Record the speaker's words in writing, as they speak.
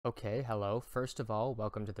Okay, hello. First of all,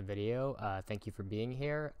 welcome to the video. Thank you for being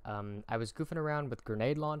here. I was goofing around with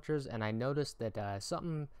grenade launchers and I noticed that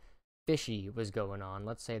something fishy was going on,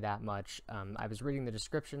 let's say that much. I was reading the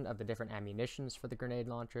description of the different ammunitions for the grenade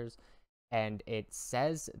launchers, and it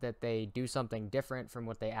says that they do something different from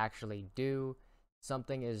what they actually do.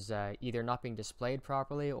 Something is either not being displayed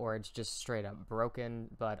properly or it's just straight up broken,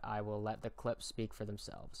 but I will let the clips speak for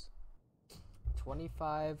themselves.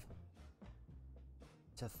 25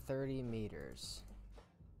 to 30 meters.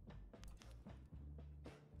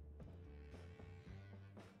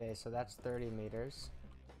 Okay, so that's 30 meters.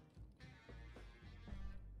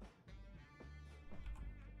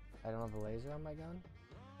 I don't have a laser on my gun?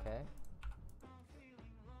 Okay.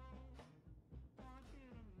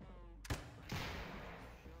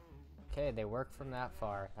 Okay, they work from that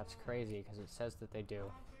far. That's crazy because it says that they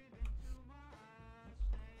do.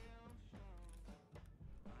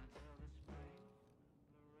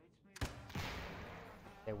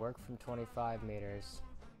 They work from 25 meters.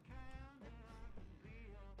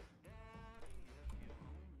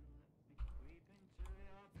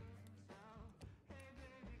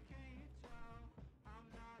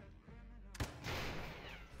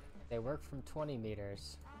 They work from 20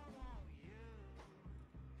 meters.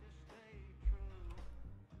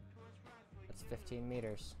 That's 15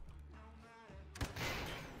 meters.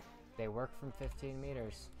 They work from 15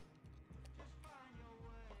 meters.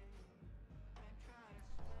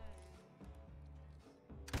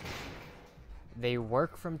 They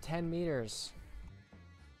work from 10 meters.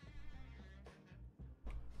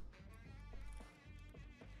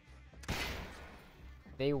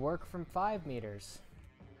 They work from 5 meters.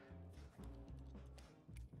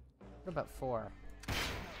 What about 4?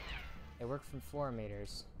 They work from 4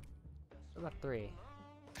 meters. What about 3?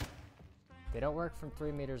 They don't work from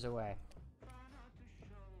 3 meters away.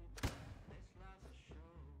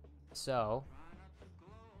 So,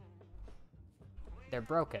 they're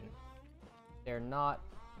broken. They're not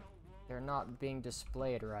being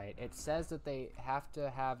displayed right. It says that they have to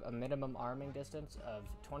have a minimum arming distance of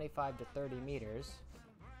 25 to 30 meters,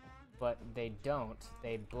 but they don't.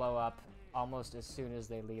 They blow up almost as soon as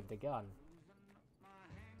they leave the gun.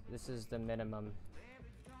 This is the minimum,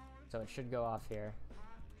 so it should go off here.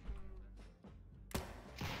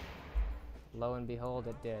 Lo and behold,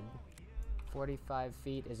 it did. 45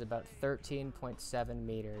 feet is about 13.7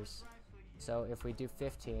 meters. So if we do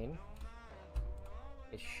 15,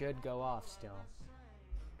 it should go off still,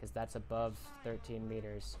 because that's above 13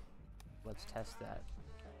 meters. Let's test that.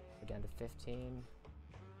 Go down to 15.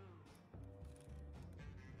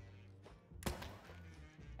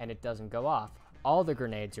 And it doesn't go off. All the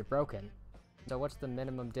grenades are broken. So what's the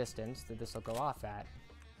minimum distance that this will go off at?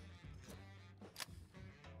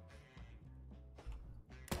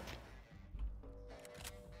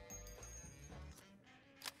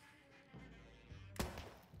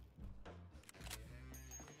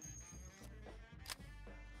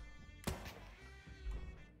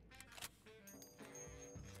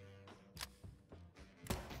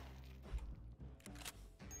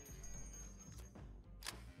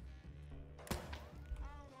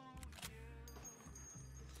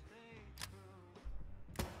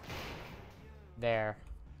 There.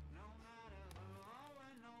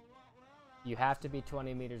 You have to be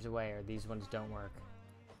 20 meters away or these ones don't work.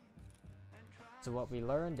 So what we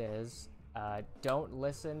learned is, don't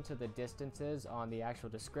listen to the distances on the actual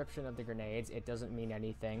description of the grenades. It doesn't mean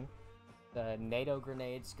anything. The NATO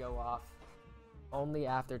grenades go off only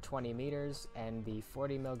after 20 meters, and the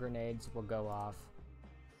 40 mil grenades will go off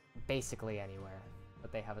basically anywhere,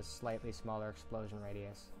 but they have a slightly smaller explosion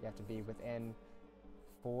radius. You have to be within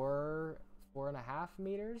 4.5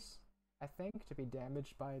 meters, I think, to be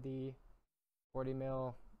damaged by the 40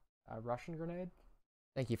 mil Russian grenade.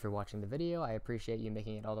 Thank you for watching the video. I appreciate you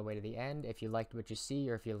making it all the way to the end. If you liked what you see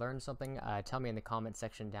or if you learned something, tell me in the comment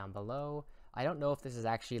section down below. I don't know if this is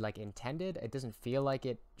actually like intended. It doesn't feel like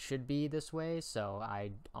it should be this way, so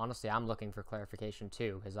honestly I'm looking for clarification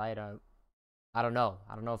too, because I don't know.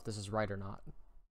 I don't know if this is right or not.